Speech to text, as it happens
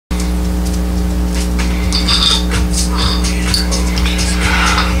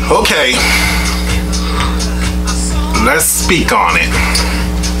Okay, let's speak on it.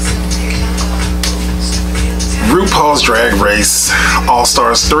 RuPaul's Drag Race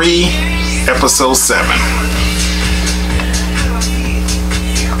All-Stars 3, Episode 7.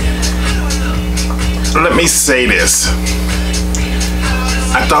 Let me say this.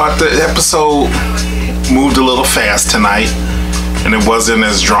 I thought the episode moved a little fast tonight, and it wasn't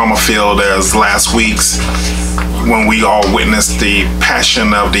as drama-filled as last week's when we all witnessed the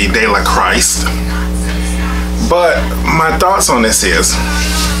Passion of the De La Christ. But my thoughts on this is,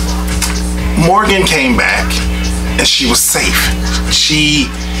 Morgan came back and she was safe. She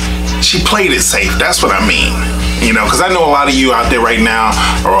played it safe. That's what I mean. You know, because I know a lot of you out there right now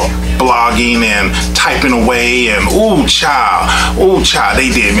are blogging and typing away and ooh child, they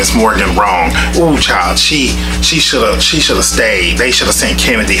did Miss Morgan wrong. Ooh child, she should have stayed. They should have sent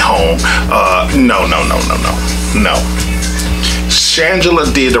Kennedy home. No.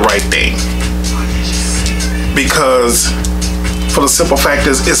 Shangela did the right thing, because for the simple fact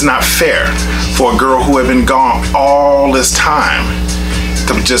is, it's not fair for a girl who had been gone all this time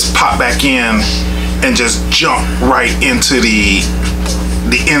to just pop back in and just jump right into the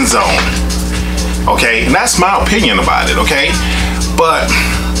end zone. Okay, and that's my opinion about it. Okay, but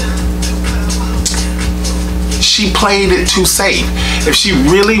she played it too safe. If she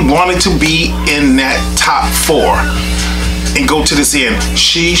really wanted to be in that top 4 and go to this end,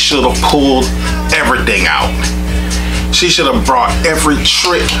 she should have pulled everything out. She should have brought every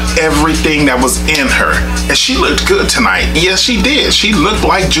trick, everything that was in her. And she looked good tonight. Yes, she did. She looked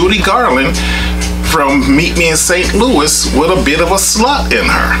like Judy Garland from Meet Me in St. Louis with a bit of a slut in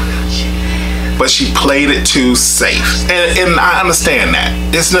her. But she played it too safe. And I understand that.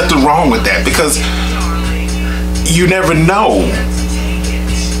 There's nothing wrong with that, because you never know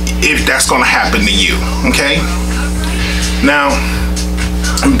if that's going to happen to you. Okay? Now,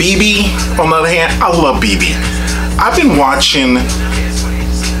 BB, on the other hand, I love BB. I've been watching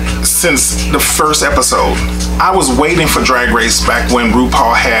since the first episode. I was waiting for Drag Race back when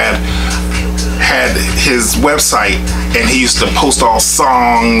RuPaul had his website, and he used to post all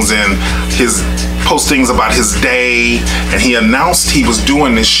songs and his postings about his day, and he announced he was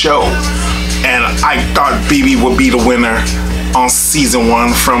doing this show. And I thought BB would be the winner on season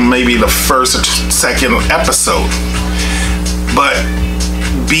 1 from maybe the first or second episode. But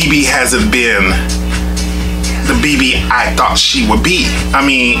BB hasn't been the BB I thought she would be. I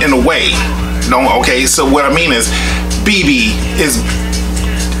mean, in a way. Okay, so what I mean is, BB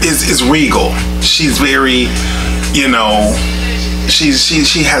is regal. She's very, you know,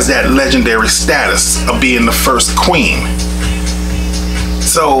 she has that legendary status of being the first queen.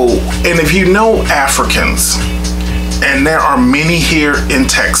 So, and if you know Africans, and there are many here in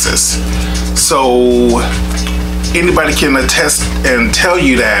Texas, so anybody can attest and tell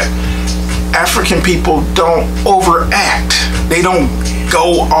you that African people don't overact. They don't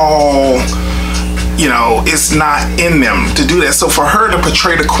go all, you know, it's not in them to do that. So for her to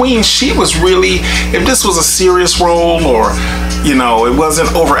portray the queen, she was really, if this was a serious role, or, you know, it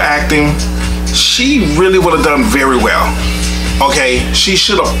wasn't overacting, she really would have done very well. Okay, she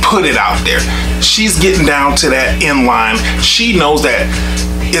should have put it out there. She's getting down to that end line. She knows that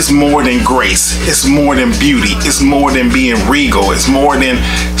it's more than grace. It's more than beauty. It's more than being regal. It's more than,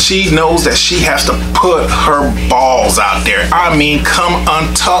 she knows that she has to put her balls out there. I mean, come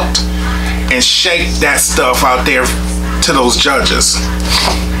untucked and shake that stuff out there to those judges.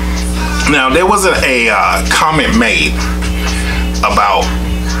 Now, there wasn't a comment made about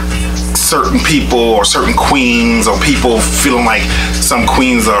certain people or certain queens, or people feeling like some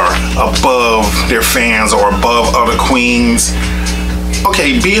queens are above their fans or above other queens.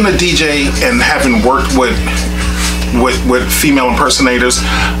 Okay, being a DJ and having worked with female impersonators,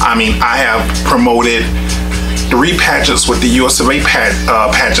 I mean, I have promoted 3 pageants with the US of A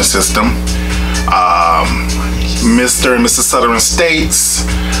pageant system. Mr. and Mrs. Southern States,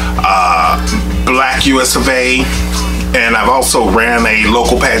 Black US of A, and I've also ran a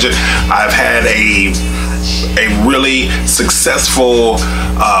local pageant. I've had a really successful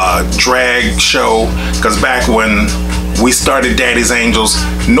drag show, because back when we started Daddy's Angels,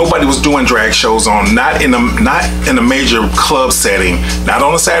 nobody was doing drag shows on, not in a major club setting, not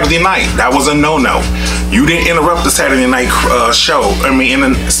on a Saturday night. That was a no-no. You didn't interrupt the Saturday night show. I mean,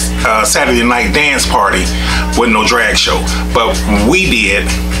 in a Saturday night dance party with no drag show. But we did,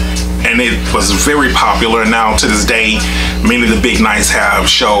 and it was very popular. Now to this day, many of the big nights have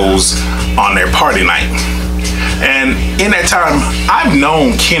shows on their party night. And in that time, I've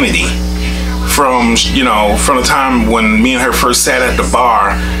known Kennedy from the time when me and her first sat at the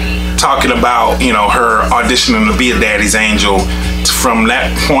bar talking about, her auditioning to be a Daddy's Angel from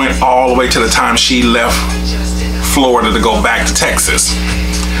that point all the way to the time she left Florida to go back to Texas.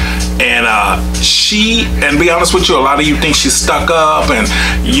 And and be honest with you, a lot of you think she's stuck up, and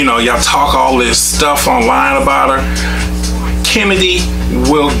you know, y'all talk all this stuff online about her. Kennedy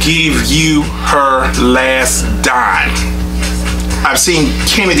will give you her last dime. I've seen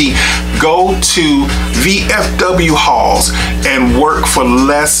Kennedy go to VFW halls and work for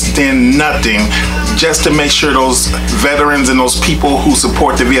less than nothing just to make sure those veterans and those people who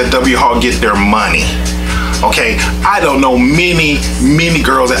support the VFW hall get their money. Okay, I don't know many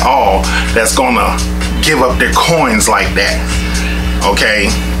girls at all that's gonna give up their coins like that. Okay,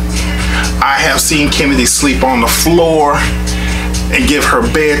 I have seen Kennedy sleep on the floor and give her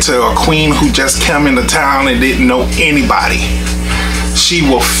bed to a queen who just came into town and didn't know anybody. She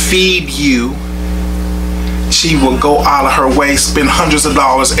will feed you. She will go out of her way, spend hundreds of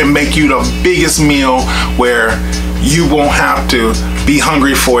dollars, and make you the biggest meal where you won't have to be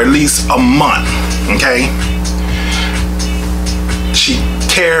hungry for at least a month. Okay? She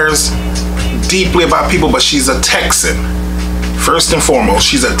cares deeply about people, but she's a Texan. First and foremost,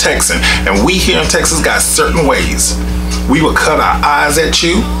 she's a Texan. And we here in Texas got certain ways. We will cut our eyes at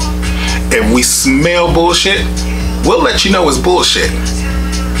you. If we smell bullshit, we'll let you know it's bullshit.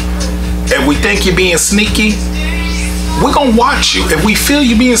 If we think you're being sneaky, we're gonna watch you. If we feel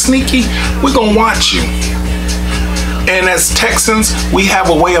you being sneaky, we're gonna watch you. And as Texans, we have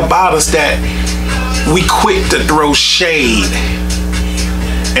a way about us that we quick to throw shade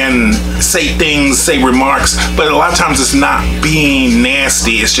and say things, say remarks, but a lot of times it's not being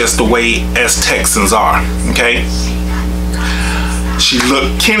nasty, it's just the way as Texans are, okay?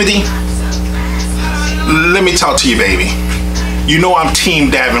 Kennedy, let me talk to you, baby. You know I'm Team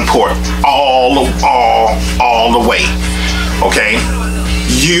Davenport all the way, okay?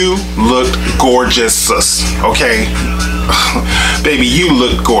 You looked gorgeous, okay? Baby, you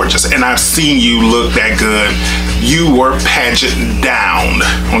look gorgeous, and I've seen you look that good. You were pageant down,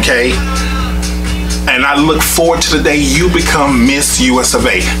 okay? And I look forward to the day you become Miss US of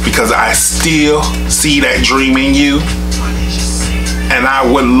A, because I still see that dream in you, and I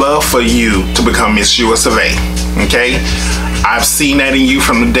would love for you to become Miss US of A, okay? I've seen that in you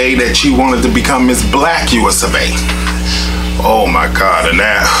from the day that you wanted to become Miss Black US of A. Oh my God, and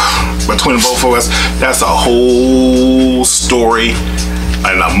that, between both of us, that's a whole story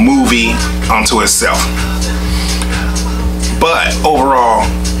and a movie unto itself. But overall,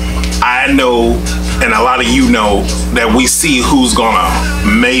 I know, and a lot of you know, that we see who's gonna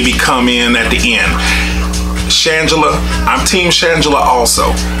maybe come in at the end. Shangela, I'm Team Shangela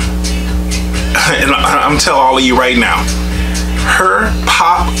also. And I'm telling all of you right now, her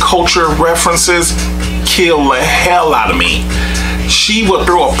pop culture references kill the hell out of me. She will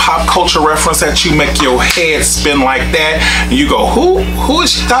throw a pop culture reference at you, make your head spin like that, and you go, who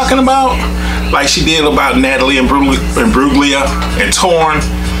is she talking about? Like she did about Natalie and Bruglia and Torn.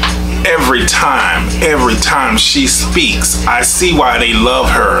 Every time she speaks, I see why they love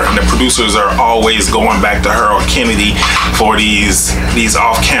her, and the producers are always going back to her or Kennedy for these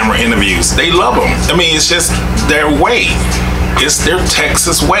off-camera interviews. They love them. I mean, it's just their way. It's their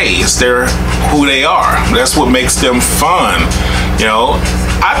Texas way. It's who they are. That's what makes them fun. You know,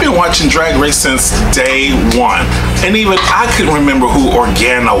 I've been watching Drag Race since day one, and even I couldn't remember who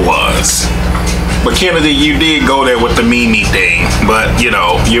Organa was. But Kennedy, you did go there with the Mimi thing. But you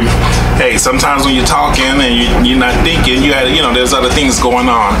know, hey, sometimes when you're talking and you're not thinking, there's other things going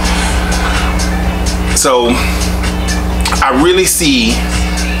on. So I really see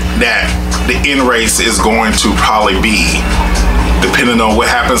that the end race is going to probably be, depending on what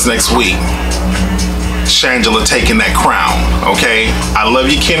happens next week, Shangela taking that crown, okay? I love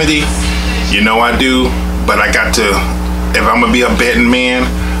you, Kennedy. You know I do, but I got to, if I'm gonna be a betting man,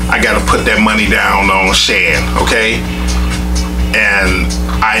 I gotta put that money down on Shan, okay? And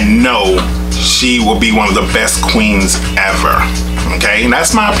I know she will be one of the best queens ever, okay? And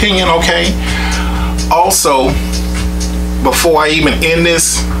that's my opinion, okay? Also, before I even end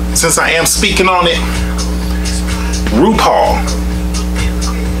this, since I am speaking on it,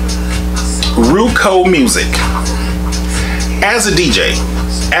 RuCo Music. As a DJ,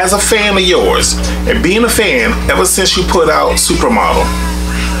 as a fan of yours, and being a fan ever since you put out Supermodel.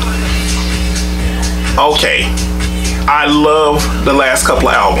 Okay, I love the last couple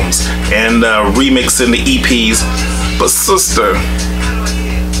of albums and remixing the EPs, but sister,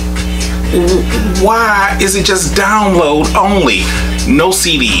 why is it just download only? No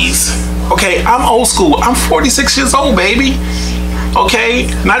CDs. Okay, I'm old school. I'm 46 years old, baby. Okay,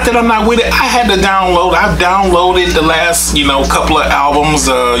 not that I'm not with it. I had to download. I've downloaded the last, couple of albums.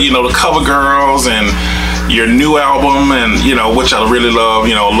 The Cover Girls and your new album, and you know, which I really love,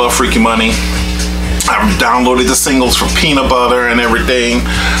 you know, Love Freaky Money. I've downloaded the singles for Peanut Butter and everything,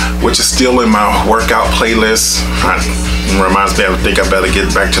 which is still in my workout playlist. It reminds me, I think I better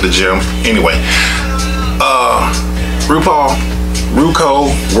get back to the gym. Anyway, RuCo,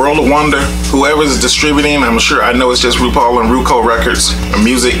 World of Wonder, whoever's distributing, I'm sure, I know it's just RuPaul and RuCo Records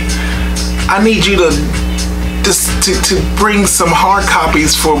music. I need you to bring some hard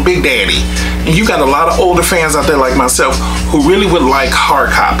copies for Big Daddy. And you got a lot of older fans out there like myself who really would like hard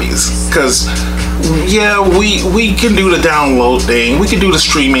copies, because yeah, we can do the download thing, we can do the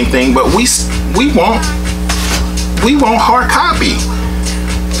streaming thing, but we want hard copy.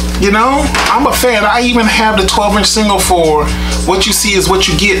 You know, I'm a fan. I even have the 12-inch single for What You See Is What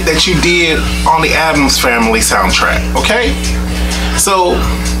You Get that you did on the Addams Family soundtrack. Okay, so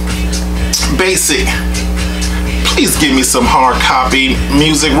Basic, please give me some hard copy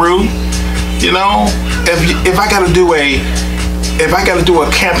music, Ru. You know, if I gotta do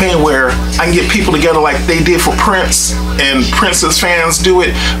a campaign where I can get people together like they did for Prince, and Prince's fans do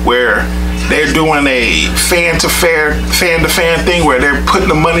it, where they're doing a fan to fan thing where they're putting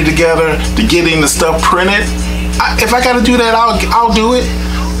the money together to getting the stuff printed. If I gotta do that, I'll do it.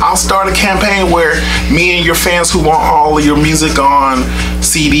 I'll start a campaign where me and your fans who want all of your music on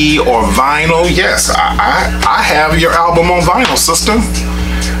CD or vinyl, yes, I have your album on vinyl, sister.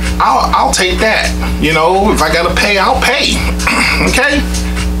 I'll take that. You know, if I gotta pay, I'll pay. Okay?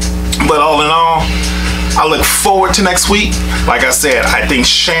 But all in all, I look forward to next week. Like I said, I think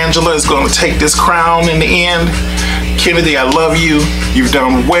Shangela is going to take this crown in the end. Kennedy, I love you. You've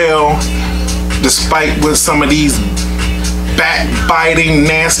done well, despite with some of these backbiting,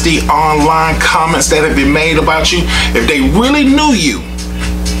 nasty online comments that have been made about you. If they really knew you,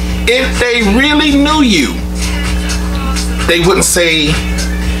 they wouldn't say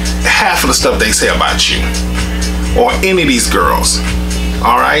half of the stuff they say about you or any of these girls.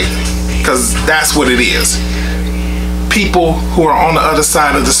 All right? Because that's what it is. People who are on the other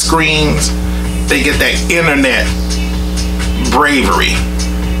side of the screens, they get that internet bravery.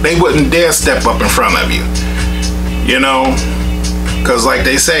 They wouldn't dare step up in front of you. You know? Because like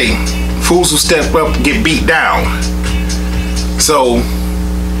they say, fools who step up get beat down. So,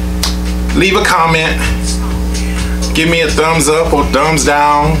 leave a comment. Give me a thumbs up or thumbs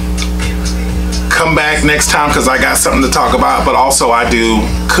down. Come back next time because I got something to talk about, but also I do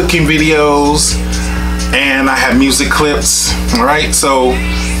cooking videos and I have music clips. All right, so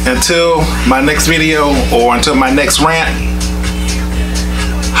until my next video or until my next rant,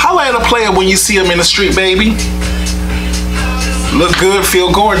 holla at a player when you see him in the street, baby. Look good,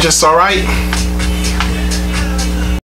 feel gorgeous, all right?